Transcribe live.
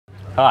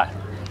Hi,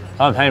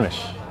 I'm Hamish,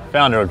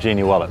 founder of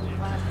GenieWallet.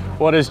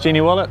 What is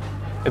GenieWallet?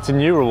 It's a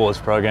new rewards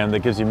program that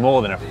gives you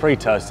more than a free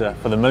toaster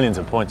for the millions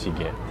of points you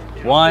get.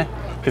 Why?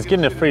 Because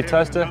getting a free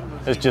toaster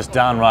is just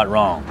downright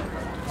wrong.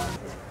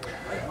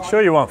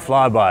 Sure, you want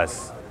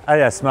flybys,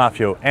 AA Smart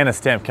Fuel and a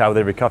stamp card with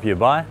every coffee you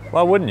buy?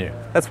 Why wouldn't you?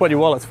 That's what your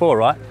wallet's for,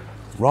 right?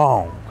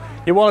 Wrong.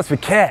 Your wallet's for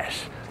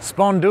cash,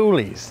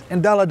 spondoolies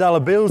and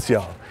dollar bills,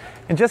 y'all.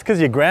 And just because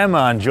your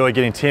grandma enjoyed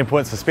getting 10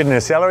 points for spending her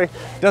salary,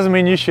 doesn't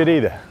mean you should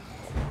either.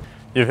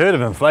 You've heard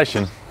of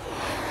inflation,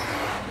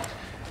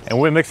 and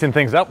we're mixing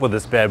things up with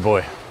this bad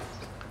boy.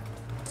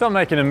 Stop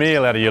making a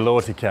meal out of your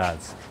loyalty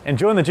cards and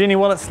join the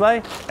GenieWallet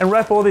sleigh and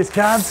wrap all these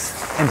cards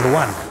into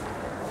one.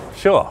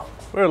 Sure,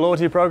 we're a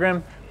loyalty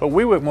program, but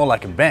we work more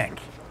like a bank,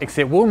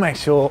 except we'll make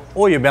sure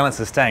all your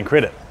balances stay in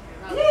credit.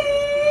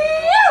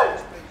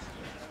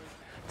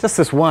 Just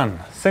this one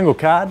single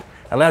card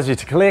allows you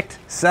to collect,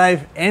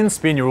 save and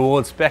spend your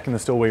rewards back in the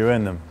store where you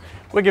earn them.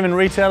 We're giving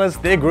retailers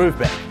their groove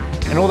back,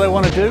 and all they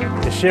want to do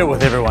is share it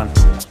with everyone.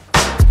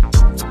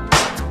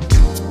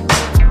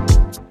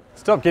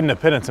 Stop getting a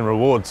pittance in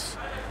rewards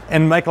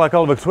and make like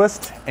Oliver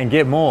Twist and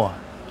get more.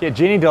 Get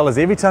Genie dollars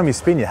every time you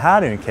spend your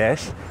hard-earned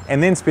cash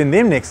and then spend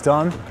them next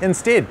time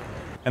instead.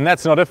 And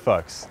that's not it,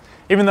 folks.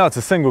 Even though it's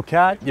a single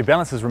card, your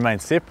balances remain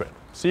separate.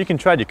 So you can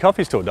trade your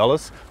coffee store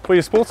dollars for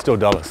your sports store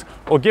dollars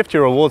or gift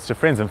your rewards to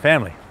friends and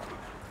family.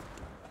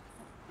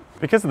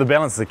 Because the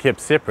balances are kept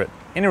separate,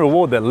 any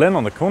reward that Lynn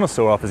on the corner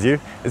store offers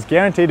you is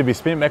guaranteed to be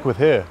spent back with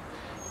her.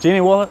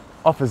 GenieWallet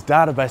offers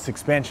database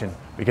expansion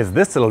because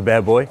this little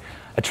bad boy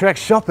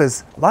attracts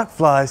shoppers like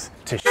flies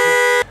to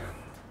shit.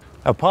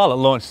 Our pilot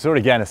launch has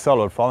already gained a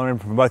solid following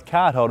from both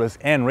cardholders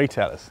and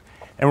retailers,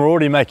 and we're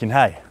already making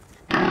hay.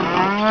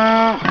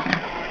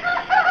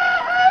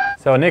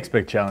 So our next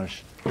big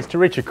challenge is to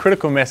reach a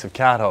critical mass of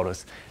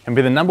cardholders and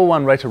be the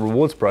 #1 rated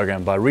rewards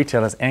program by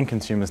retailers and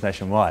consumers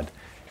nationwide.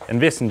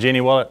 Invest in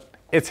GenieWallet,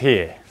 it's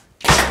here.